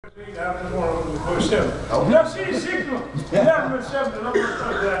Verse 7. Now see Ezekiel 11 and 7, and I'm going to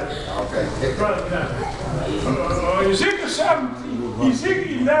turn that. Okay.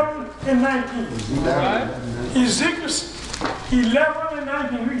 Ezekiel 11 and 19. Right. Ezekiel 11 and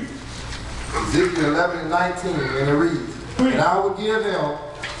 19 reads. Ezekiel 11 and 19, and it reads, and I will give them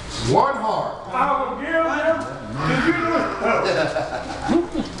one heart. I will give them, did you know?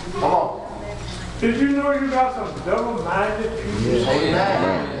 Come on. Did you know you got some double-minded people? Yes.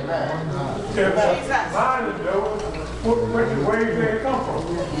 Amen. If minded double, where they come from?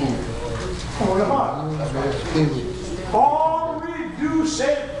 From the heart. All we do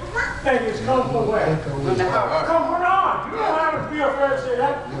say things come from where? Come from the heart. Come from the heart. You don't have to be afraid to say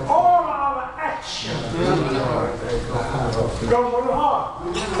that. All our actions come from the heart.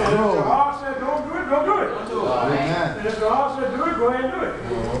 And if the heart said don't do it, don't do it. And if the heart said do it, go ahead and do it.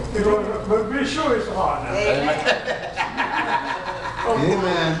 But be sure it's the heart now.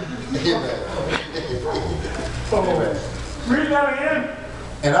 Amen. Amen. Read that again.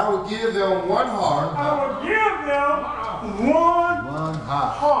 And I will give them one heart. I will give them one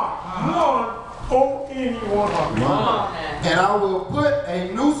heart. One, O-N-E, one heart. And I will put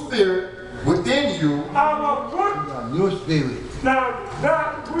a new spirit within you. I will put a new spirit. Now,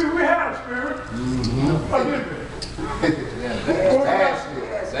 we have a spirit. A good spirit.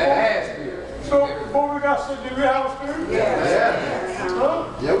 So, what we got to do, we have a spirit? Yeah. Huh?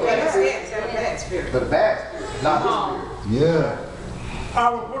 But bad spirit, not the spirit. Yeah. I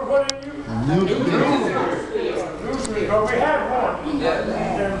will put what in you? A new spirit. New spirit. But we had one.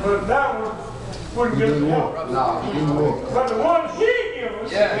 But that one wouldn't give us help. But the one he gives us,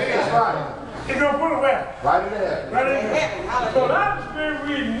 That's right. he's going to put it where? Right in there. Right in there. So that's the spirit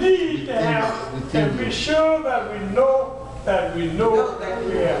we need to have and be sure that we know that we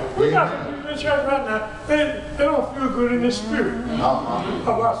have. We got some people in church right now, they don't feel good in their spirit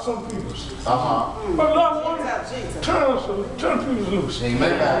about some people. But Lord wants to turn people loose.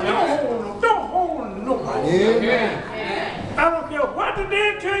 Amen. Don't hold nobody. Amen. I don't care what they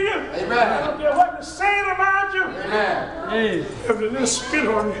did to you. Amen. I don't care what they're saying about you. Amen. If they just spit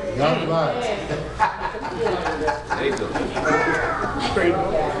on you. That's right. Straight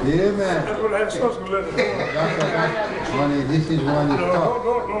up. Amen. That's what that supposed to let it go. Honey, this is one is tough.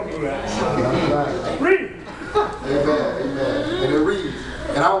 Don't do that. That's right. Read. Amen. And it reads,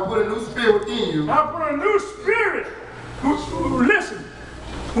 and I will put a new spirit within you. I put a new spirit. Listen,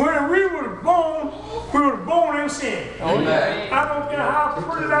 when we were born in sin. Amen. I don't care how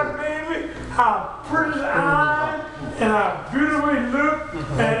pretty that baby, how pretty his eyes, and how beautiful he look,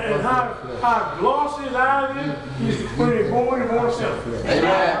 and how glossy his eyes is. When he's born in sin.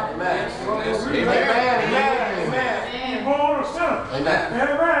 Amen. He's born a sinner. Amen.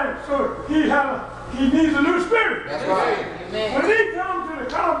 Amen. So he needs a new spirit. That's right. When he comes to the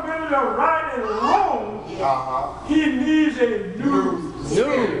accountability of right and wrong, he needs a new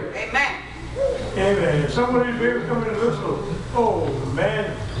spirit. Amen. Amen. Some of these babies come in and look so, oh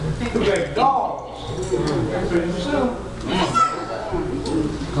man, look like dogs.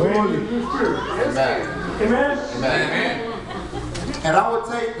 Amen. Amen. And I will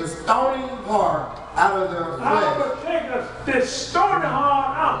take the stony heart out of their I flesh. will take this stony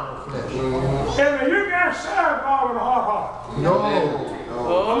heart out. Amen. You can't serve God with a hard heart. No. I'm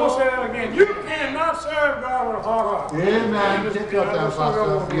going to say that again. You cannot serve God with a hard heart. Amen. Take your time,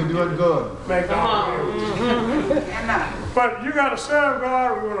 Pastor. You're doing good. Make But you got to serve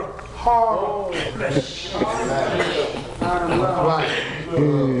God with a hard flesh. That's right. Did you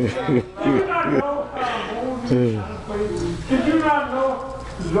not know how holy Did you not know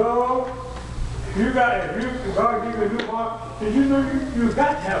love? If God give you a new heart, did you know you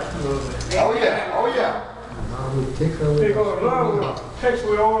got to have some love? Oh yeah. Because love takes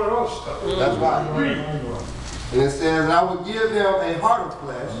away all of those stuff. That's right. Read. And it says, I will give them a heart of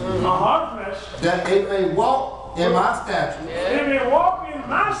flesh, A heart flesh. that they may walk in my statutes, They may walk in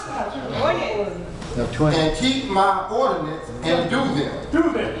my statutes. and keep my ordinance, and do them. Do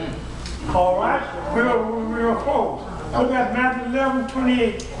them. All right? We're close. Look at Matthew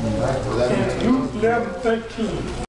 11:28 and Luke 11:13.